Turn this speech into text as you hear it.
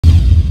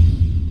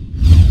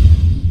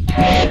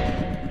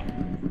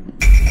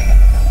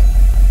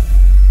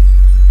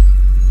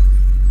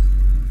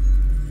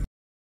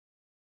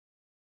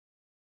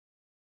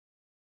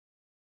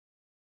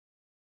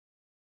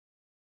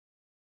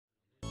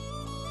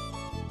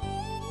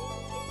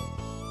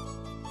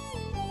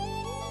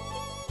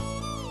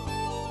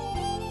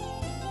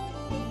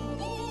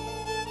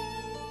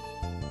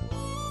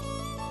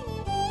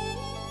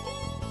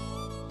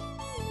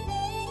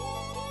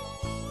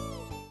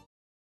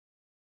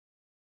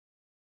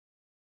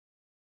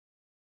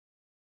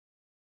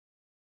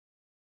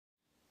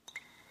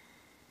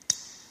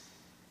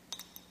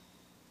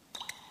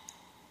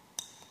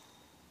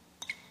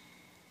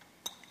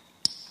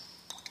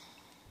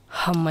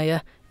అమ్మయ్య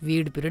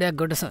వీడి పీరియడ్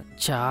ఎగ్గొట్టేసాం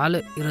చాలు.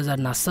 ఈరోజు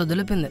అది నస్స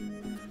వదిలిపోయింది.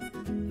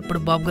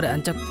 ఇప్పుడు బాబు గారు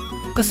అని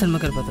ఒక్క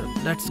సినిమాకి వెళ్ళిపోతారు.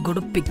 Let's go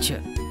to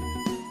picture.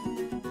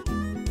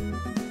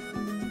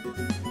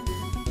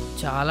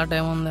 చాలా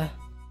టైం ఉంది.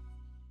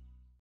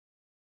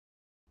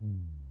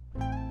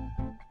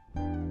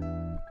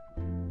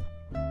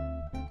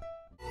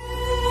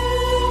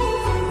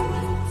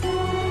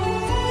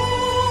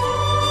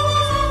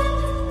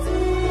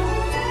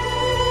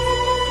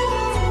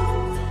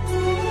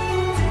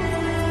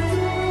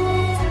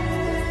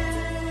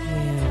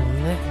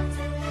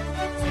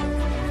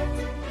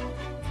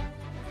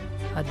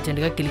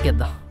 అర్జెంటుగా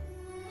కిలికేద్దాం.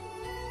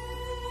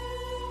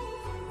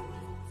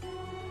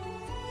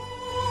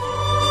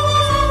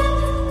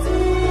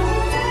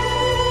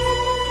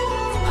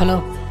 హలో,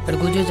 ఇక్కడ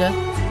కూర్చోచ్చా?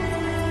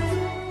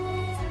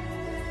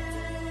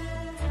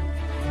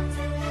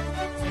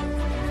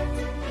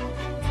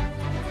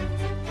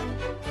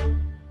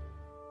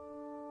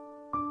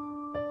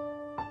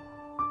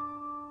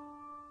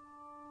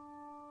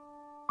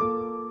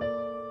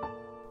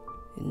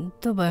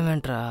 ఎంత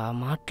భయమేంట్రా?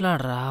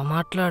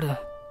 మాట్లాడు.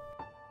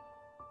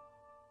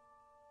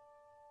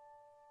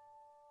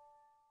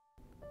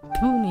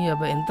 నీ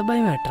అబ్బాయి ఎంత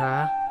భయమేట్రా?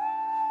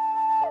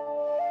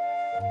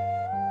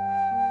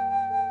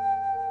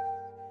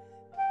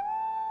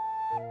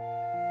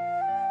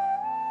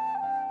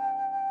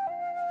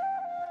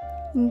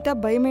 ఇంత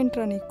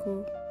భయమేంట్రా నీకు?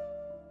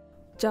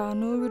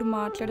 జాను వీడు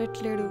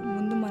మాట్లాడట్లేడు,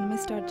 ముందు మనమే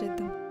స్టార్ట్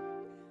చేద్దాం.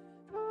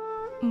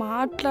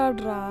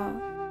 మాట్లాడరా,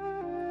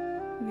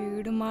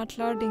 వీడు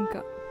మాట్లాడు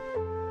ఇంకా.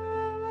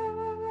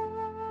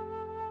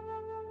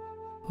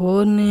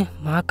 ఓర్ని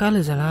మా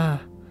కాలేజనా?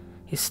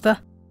 ఇస్తా,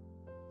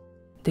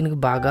 దీనికి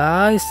బాగా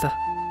ఇస్తా.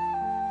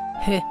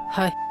 Hey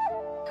hi.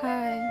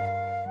 హాయ్.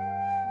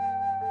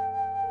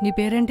 నీ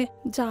పేరేంటి?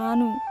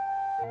 జాను.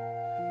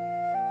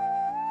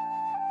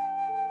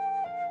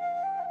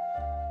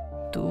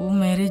 తూ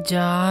మేరీ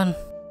జాన్.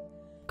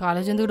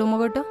 కాలేజ్ ఎందుకు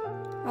డొమ్మగొట్టు?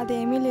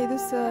 అదేమీ లేదు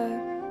సార్.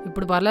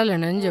 ఇప్పుడు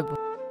పర్లేదండి అని చెప్పు.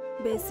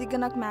 బేసిక్గా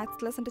నాకు మ్యాథ్స్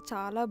క్లాస్ అంటే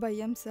చాలా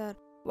భయం సార్.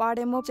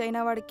 వాడేమో చైనా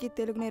వాడికి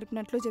తెలుగు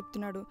నేర్పినట్లు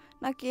చెప్తున్నాడు.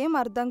 నాకేం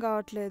అర్థం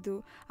కావట్లేదు.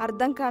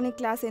 అర్థం కాని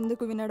క్లాస్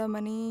ఎందుకు వినడం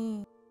అని.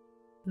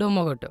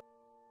 డొమ్మగొట్టు.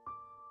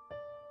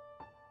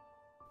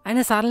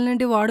 అయినా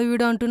సార్లనేంటి వాడు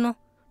వీడు అంటున్నావు?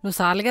 నువ్వు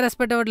సార్లకే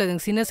రెస్పెక్ట్ అవ్వట్లేదు,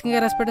 ఇంక సీనియర్స్కి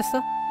రెస్పెక్ట్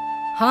ఇస్తావు?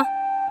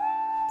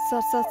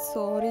 Sir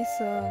sorry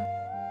sir.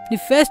 నీ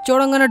ఫేస్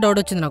చూడంగానే డౌట్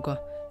వచ్చింది నాకు.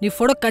 నీ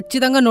ఫోటో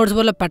ఖచ్చితంగా నోట్స్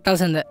బోర్డులో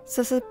పెట్టాల్సిందే.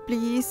 సార్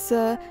ప్లీజ్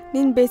సార్,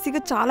 నేను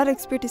బేసిక్గా చాలా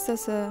రెస్పెక్ట్ ఇస్తా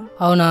సార్.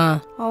 అవునా?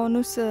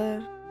 అవును సార్.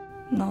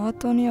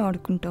 నాతోనే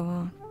ఆడుకుంటావా?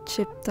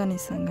 చెప్తా నీ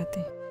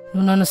సంగతి.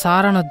 నువ్వు నన్ను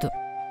సార్ అనొద్దు.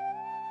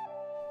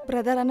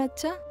 బ్రదర్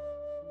అనొచ్చా?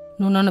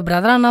 నువ్వు నన్ను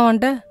బ్రదర్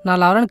అన్నావంటే నా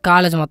లవరని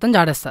కాలేజ్ మొత్తం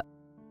జాడేస్తా.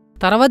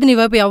 తర్వాత నీ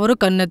వైపు ఎవరు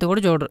కన్నెత్తి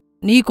కూడా చూడరు.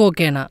 నీకు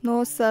ఓకేనా? No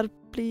sir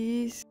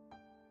please.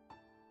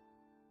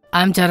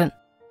 I'm Charan.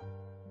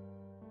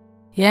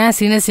 A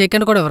senior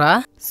second కూడా ఎవరా?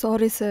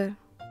 Sorry sir.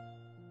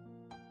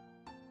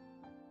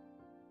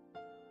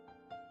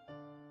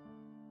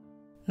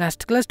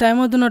 Next class time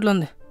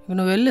అవుతున్నట్లుంది, ఇక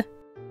నువ్వు వెళ్ళు.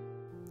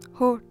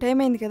 హో టైం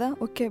అయింది కదా,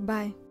 ఓకే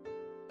బాయ్.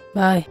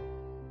 బాయ్.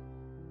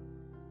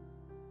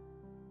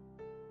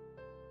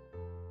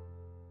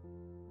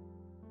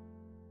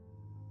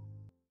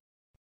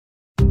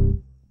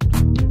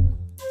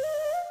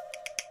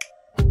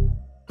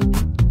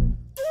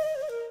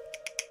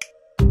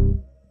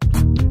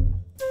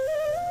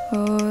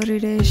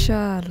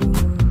 ఓరిడేశాలు.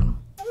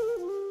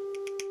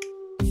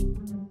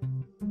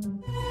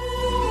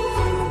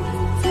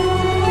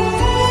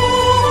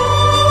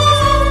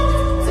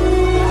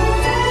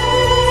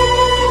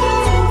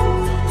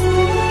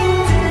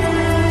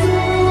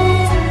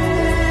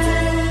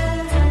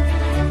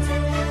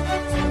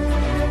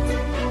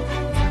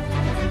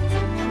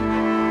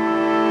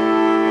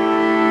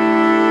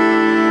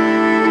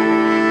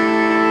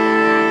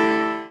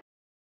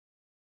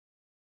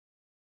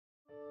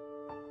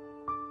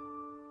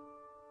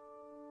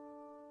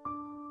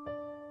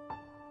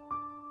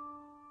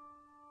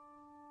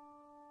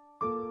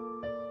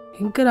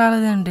 ఇంకా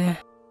రాలేదండి.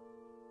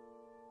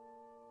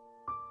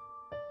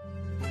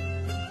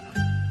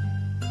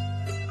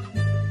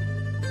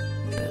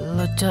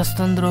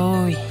 పిల్లొచ్చేస్తుంది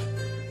రోయ్.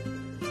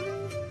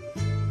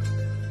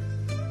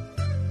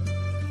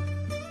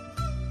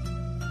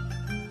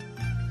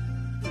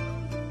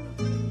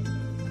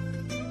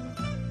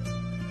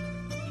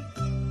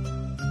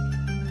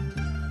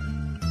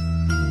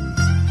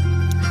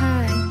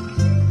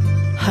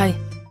 హాయ్.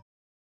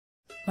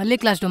 మళ్ళీ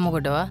క్లాస్ డొమ్మ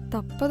కొట్టావా?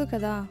 తప్పదు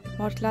కదా,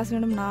 వాడు క్లాస్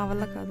వినడం నా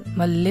వల్ల కాదు.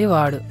 మళ్ళీ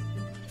వాడు.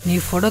 నీ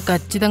ఫోటో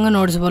ఖచ్చితంగా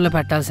నోట్స్ బోర్డులో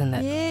పెట్టాల్సిందే.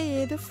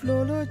 ఏదో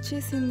ఫ్లోలో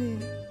వచ్చేసింది.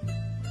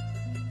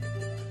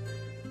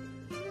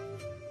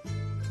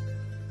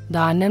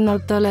 దాన్నేం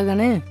నడుపుతావులే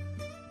కానీ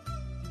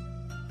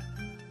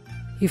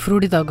ఈ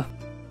ఫ్రూటీ తాగు.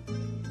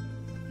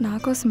 నా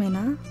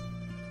కోసమేనా?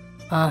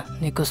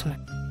 నీకోసమే.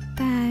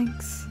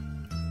 థ్యాంక్స్.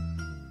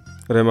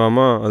 అరే మామ,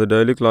 అది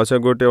డైలీ క్లాస్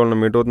ఎగ్గొట్టి వాళ్ళని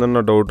మీట్ అవుతుందని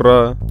నా డౌట్ రా.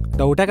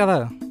 డౌటే కదా,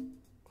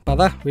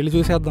 పదా వెళ్ళి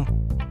చూసేద్దాం.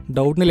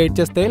 డౌట్ని లేట్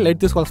చేస్తే లైట్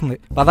తీసుకోవాల్సింది.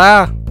 పదా.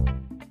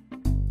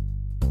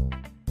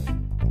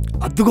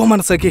 ఇదిగో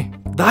మనసకి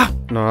దా.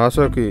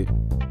 నాసకి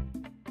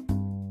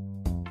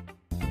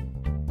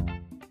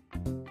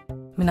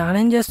మీ నాన్న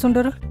ఏం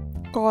చేస్తుంటారు?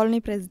 Colony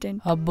president.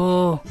 అబ్బో,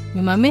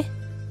 మీ మమ్మీ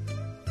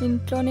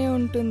ఇంట్లోనే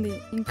ఉంటుంది.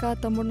 ఇంకా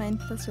తమ్ముడు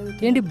 9th క్లాస్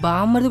చదువుతుంది. ఏంటి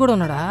బామ్మది కూడా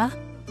ఉన్నాడా?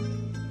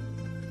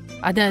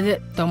 అదే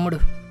తమ్ముడు.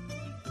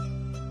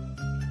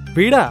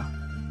 వీడా?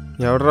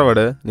 ఎవడరా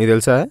వాడు, నీకు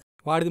తెలుసా?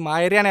 వాడిది మా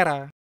ఏరియానేరా.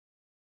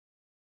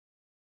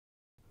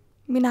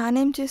 మీ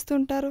నాన్న ఏం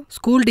చేస్తుంటారు?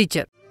 School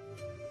teacher.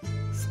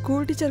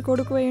 స్కూల్ టీచర్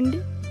కొడుకు వేయండి,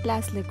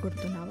 క్లాస్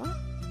లేకొడుతున్నావా?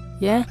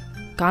 ఏ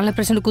కాలనీ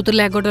ప్రెసిడెంట్ కూతురు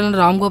లేకపోతే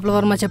రామ్ గోపాల్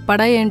వర్మ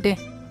చెప్పాడా ఏంటి?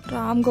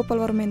 రామ్ గోపాల్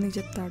వర్మ ఎందుకు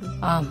చెప్తాడు?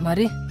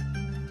 మరి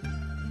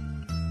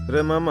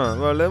రే మామ,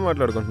 వాళ్ళు ఏం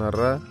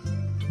మాట్లాడుకుంటున్నారా?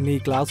 నీ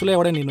క్లాసులో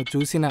ఎవడే నిన్ను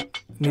చూసినా,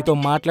 నీతో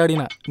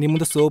మాట్లాడినా, నీ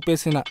ముందు సోప్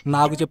వేసినా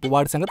నాకు చెప్పు,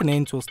 వాడి సంగతి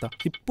నేను చూస్తా.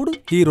 ఇప్పుడు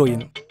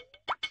హీరోయిన్.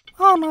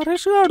 ఆ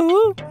నరేష్ గాడు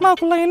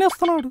నాకు లైన్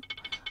వేస్తున్నాడు,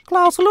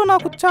 క్లాసులో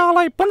నాకు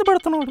చాలా ఇబ్బంది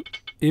పడుతున్నాడు.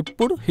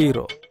 ఇప్పుడు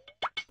హీరో,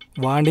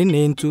 వాడిని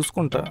నేను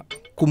చూసుకుంటా,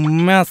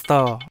 కుమ్మేస్తా.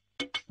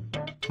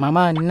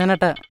 మామా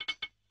నిన్ననట.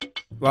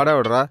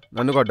 వాడేవాడరా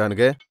నన్ను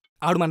కొట్టడానికి?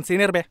 ఆడు మన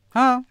సీనియర్ బే.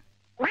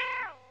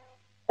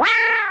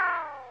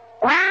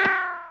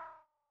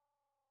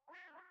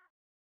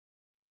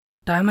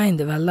 టైం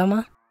అయింది,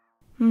 వెళ్దామా?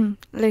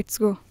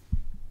 Let's go.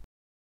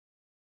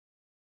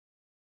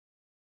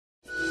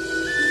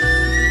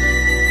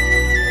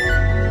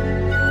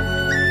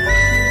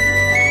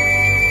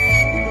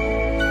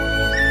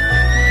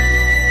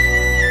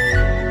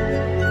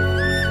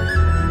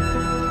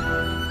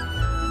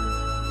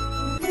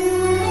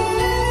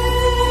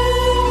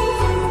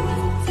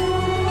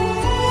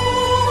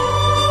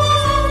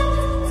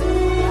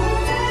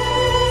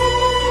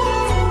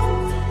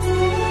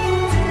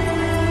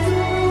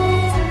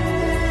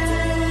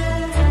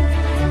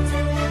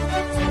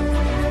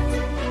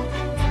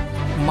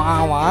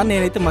 మావా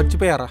నేనైతే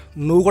మర్చిపోయారా,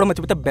 నువ్వు కూడా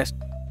మర్చిపోతే బెస్ట్.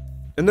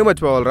 ఎందుకు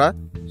మర్చిపోవాలరా?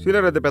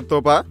 సీనియర్ అయితే పెద్ద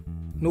తోపా?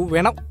 నువ్వు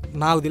వినవు,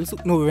 నాకు తెలుసు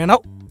నువ్వు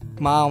వినవు.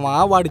 మావా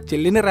వాడి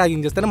చెల్లిని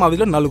ర్యాగింగ్ చేస్తేనే మా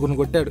వీధిలో 4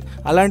 కొట్టాడు.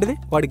 అలాంటిది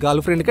వాడి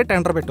గర్ల్ ఫ్రెండ్కే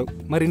టెండర్ పెట్టావు.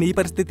 మరి నీ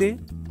పరిస్థితి?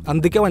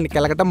 అందుకే వాడిని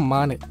కెలకటం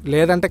మానే,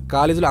 లేదంటే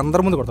కాలేజీలో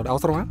అందరి ముందు కొడతాడు.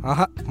 అవసరమా?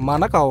 ఆహా,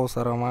 మనకు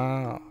అవసరమా?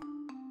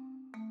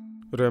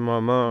 రే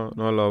మామ,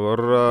 నా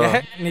లవర్రా.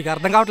 నీకు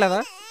అర్థం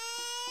కావట్లేదా?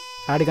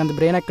 ఆడికి అంత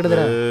బ్రెయిన్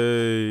ఎక్కడదిరా,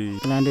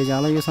 ఇలాంటివి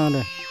చాలా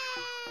చూసాంలే.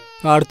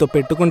 వాడితో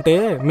పెట్టుకుంటే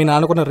మీ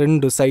నాన్నకున్న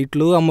 2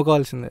 సైట్లు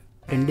అమ్ముకోవాల్సిందే.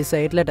 2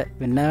 సైట్లట,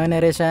 విన్నావా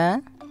నరేషా?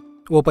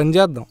 ఓ పని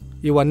చేద్దాం,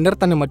 ఈ 1 ఇయర్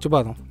తన్ని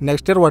మర్చిపోదాం.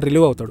 నెక్స్ట్ ఇయర్ వాడు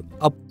రిలీవ్ అవుతాడు,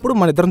 అప్పుడు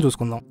మన ఇద్దరం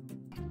చూసుకుందాం.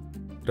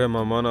 రే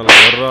మామ, నా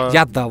లవర్రా.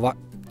 చేద్దావా?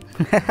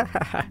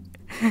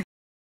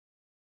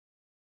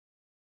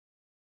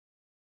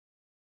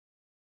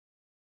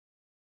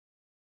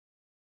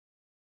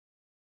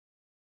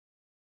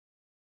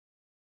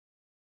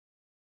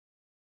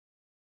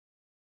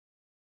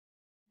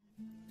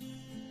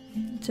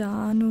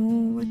 జాను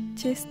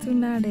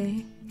వచ్చేస్తున్నాడే.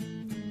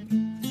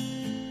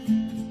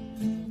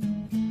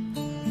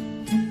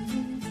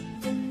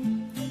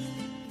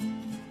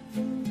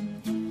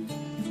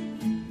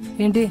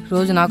 ఏంటి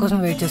రోజు నా కోసం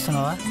వెయిట్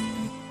చేస్తున్నావా?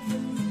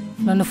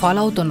 నన్ను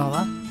ఫాలో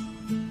అవుతున్నావా?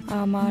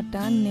 ఆ మాట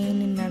నేను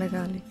నిన్ను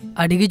అడగాలి.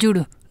 అడిగి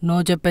చూడు,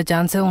 నువ్వు చెప్పే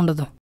ఛాన్సే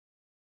ఉండదు.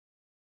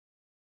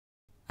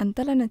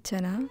 అంతలా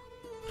నచ్చానా?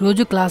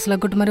 రోజు క్లాసులో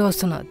కొట్టి మరీ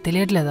వస్తున్నా,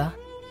 తెలియట్లేదా?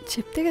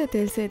 చెప్తే కదా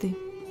తెలిసేది.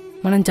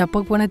 మనం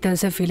చెప్పకపోయినా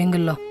తెలిసే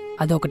ఫీలింగుల్లో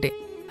అదొకటి,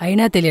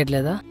 అయినా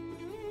తెలియట్లేదా?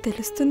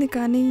 తెలుస్తుంది,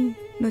 కానీ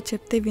నువ్వు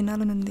చెప్తే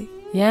వినాలనుంది.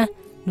 ఏ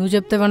నువ్వు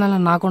చెప్తే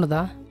వినాలని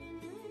నాకుండదా?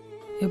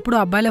 ఎప్పుడు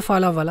అబ్బాయిలే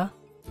ఫాలో అవ్వాలా?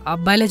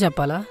 అబ్బాయిలే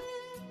చెప్పాలా?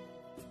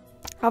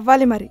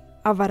 అవ్వాలి మరి,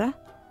 అవ్వరా?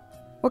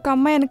 ఒక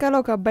అమ్మాయి వెనకాల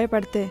ఒక అబ్బాయి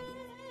పడితే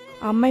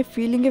ఆ అమ్మాయి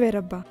ఫీలింగే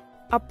వేరబ్బా.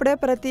 అప్పుడే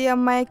ప్రతి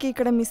అమ్మాయికి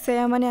ఇక్కడ మిస్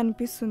అయ్యామని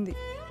అనిపిస్తుంది.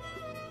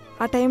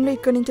 ఆ టైంలో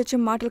ఇక్కడి నుంచి వచ్చే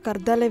మాటలకు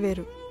అర్థాలే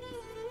వేరు.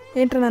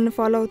 ఏంట్రా నన్ను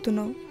ఫాలో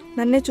అవుతున్నావు,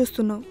 నన్నే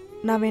చూస్తున్నావు,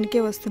 నా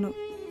వెనకే వస్తున్నావు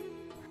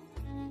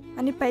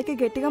అని పైకి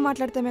గట్టిగా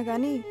మాట్లాడతామే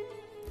కానీ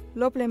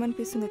లోపల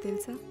ఏమనిపిస్తుందో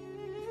తెలుసా?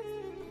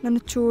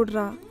 నన్ను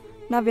చూడరా,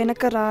 నా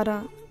వెనక రారా,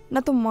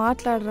 నాతో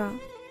మాట్లాడరా.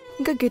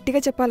 ఇంకా గట్టిగా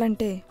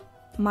చెప్పాలంటే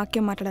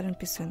మాకేం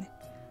మాట్లాడాలనిపిస్తుంది,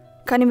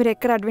 కానీ మీరు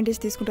ఎక్కడ అడ్వాంటేజ్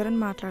తీసుకుంటారని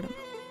మాట్లాడడం.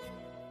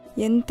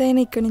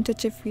 ఎంతైనా ఇక్కడి నుంచి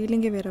వచ్చే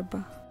ఫీలింగే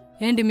వేరబ్బా.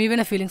 ఏంటి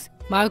మీవేనా ఫీలింగ్స్,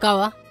 మావి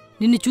కావా?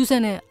 నిన్ను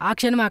చూసానే ఆ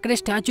క్షణం అక్కడే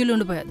స్టాచ్యూలో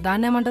ఉండిపోయా.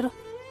 దాన్ని ఏమంటారు?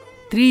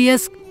 3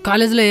 years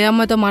కాలేజీలో ఏ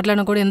అమ్మాయితో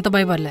మాట్లాడినా కూడా ఎంత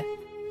భయపడలే,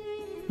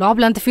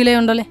 లోపల ఎంత ఫీల్ అయి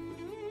ఉండాలి?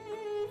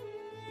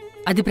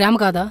 అది ప్రేమ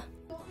కాదా?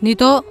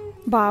 నీతో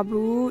బాబు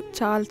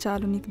చాలు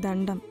చాలు, నీకు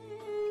దండం.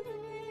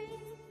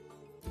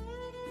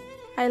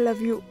 I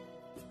love you.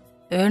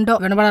 ఏంటో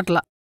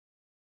వినపడట్లా.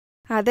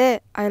 అదే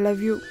ఐ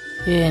లవ్ యూ.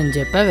 ఏం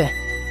చెప్పావే?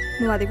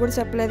 నువ్వు అది కూడా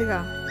చెప్పలేదుగా.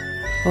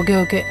 Okay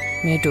okay,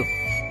 meet.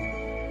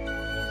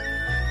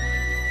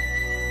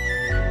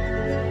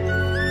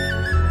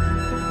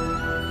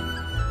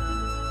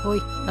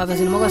 ఓయ్, నాతో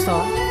సినిమాకి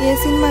వస్తావా? ఏ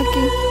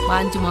సినిమాకి?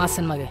 మంచి మా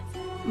సినిమాకి.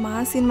 మా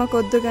సినిమాకి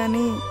వద్దు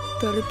కానీ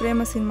తొలి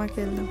ప్రేమ సినిమాకి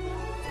వెళ్దాం.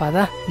 పద,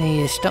 నీ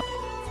ఇష్టం.